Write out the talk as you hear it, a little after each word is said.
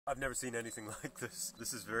I've never seen anything like this.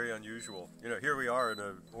 This is very unusual. You know, here we are in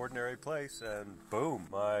an ordinary place and boom,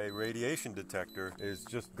 my radiation detector is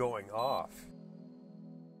just going off.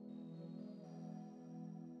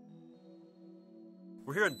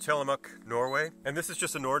 We're here in Tillamook, Norway, and this is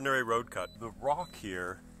just an ordinary road cut. The rock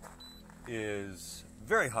here is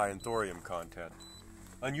very high in thorium content,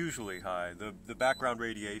 unusually high. The background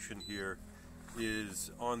radiation here is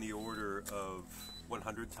on the order of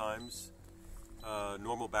 100 times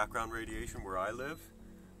normal background radiation where I live.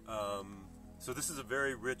 So this is a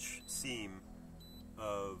very rich seam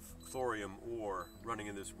of thorium ore running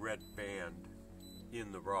in this red band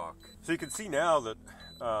in the rock. So you can see now that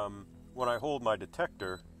when I hold my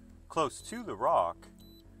detector close to the rock,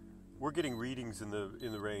 we're getting readings in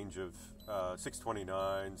the range of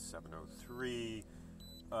 629, 703.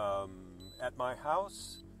 At my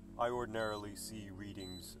house, I ordinarily see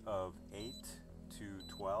readings of 8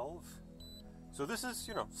 to 12. So this is,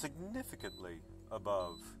 you know, significantly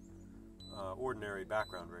above ordinary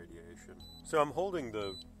background radiation. So I'm holding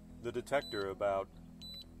the detector about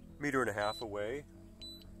 1.5 meters away,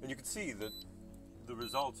 and you can see that the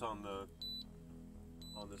results on the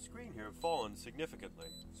screen here have fallen significantly.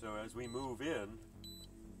 So as we move in,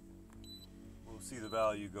 we'll see the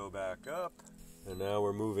value go back up, and now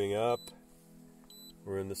we're moving up.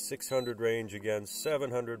 We're in the 600 range again,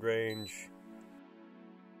 700 range.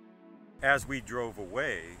 As we drove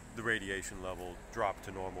away, the radiation level dropped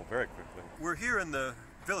to normal very quickly. We're here in the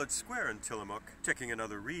village square in Tillamook, taking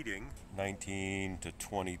another reading, 19 to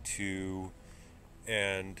 22,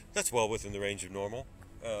 and that's well within the range of normal.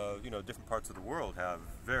 You know, different parts of the world have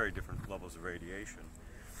very different levels of radiation.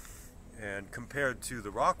 And compared to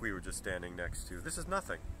the rock we were just standing next to, this is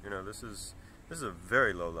nothing. You know, this is a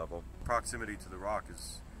very low level. Proximity to the rock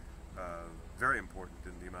is very important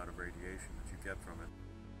in the amount of radiation that you get from it.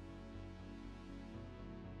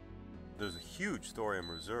 There's a huge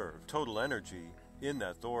thorium reserve. Total energy in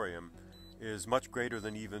that thorium is much greater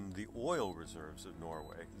than even the oil reserves of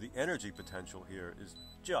Norway. The energy potential here is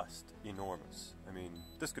just enormous. I mean,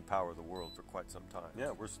 this could power the world for quite some time.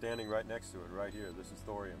 Yeah, we're standing right next to it, right here. This is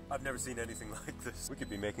thorium. I've never seen anything like this. We could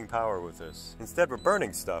be making power with this. Instead, we're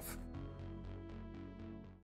burning stuff.